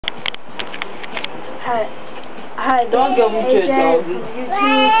Hi, Don't give me to AJ dog. from YouTube.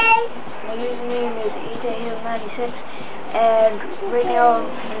 My username is AJHill96, and right now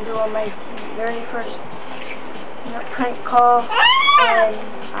I'm doing my very first prank call, and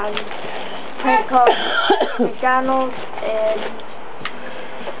I'm prank calling McDonald's and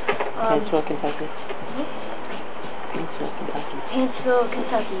Huntsville, Kentucky. Huntsville,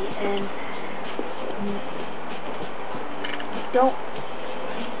 Kentucky, and don't.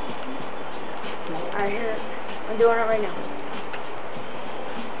 Alright, here. I'm doing it right now.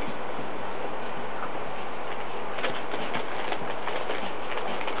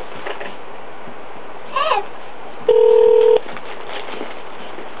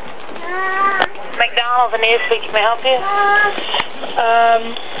 McDonald's and News Week, can I help you?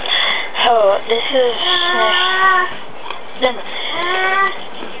 Hello, this is,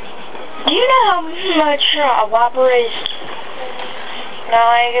 do you know how much a Whopper is? No,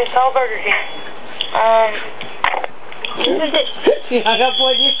 I guess all Burger King. This is it. She hung up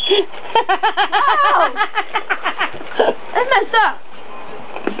on you. Oh! That's messed up.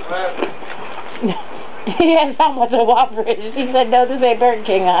 He asked how much a Whopper is. She said, no, this ain't Burger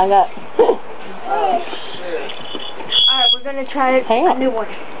King. I hung up. Alright, we're going to try a new one.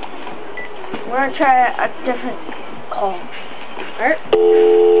 We're going to try a different call. Alright?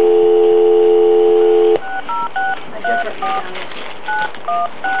 A different McDonald's.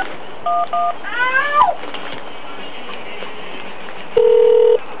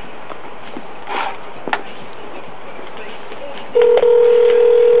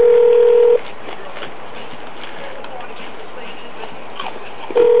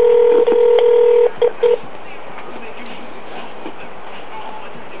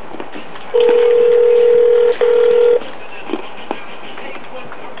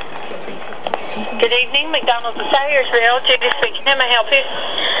 Good evening, McDonald's and Sayersville. Judy speaking. Can I help you?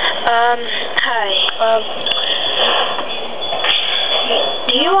 Hi.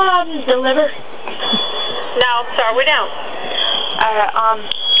 Do you, deliver? No, sorry, we don't.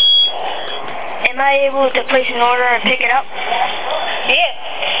 Am I able to place an order and pick it up? Yes.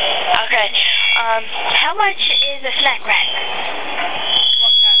 Okay. How much is a snack wrap?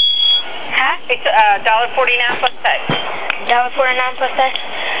 Huh? It's $1.49 plus tax. $1.49 plus tax?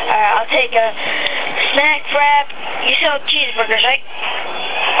 Alright, I'll take a snack wrap. You sell cheeseburgers, right?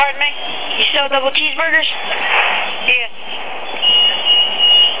 Pardon me? You sell double cheeseburgers? Yes.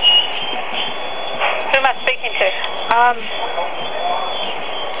 Who am I speaking to?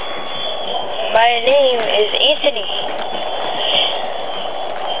 My name is Anthony.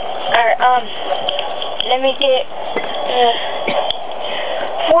 Alright, let me get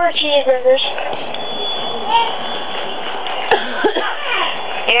 4 cheeseburgers.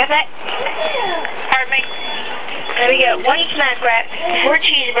 You got that? Pardon me? Let me get 1 snack wrap, 4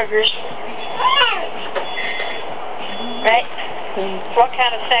 cheeseburgers. Right? What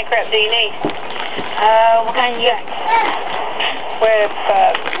kind of snack wrap do you need? What kind you got? With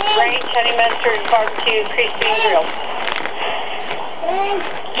ranch, honey mustard, barbecue, crispy, and grilled.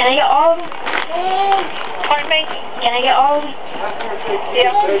 Can I get all of them? Pardon me? Can I get all of them?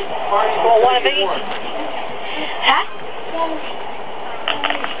 Yeah. Well, one of each? Huh?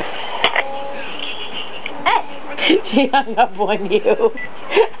 Hey! She hung up on you.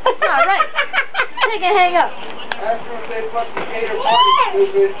 Alright. Take a hang up. That's what they put the gator party,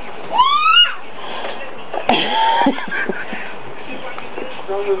 stupid.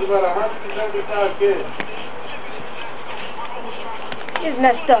 There's about 175 kids. It's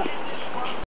messed up.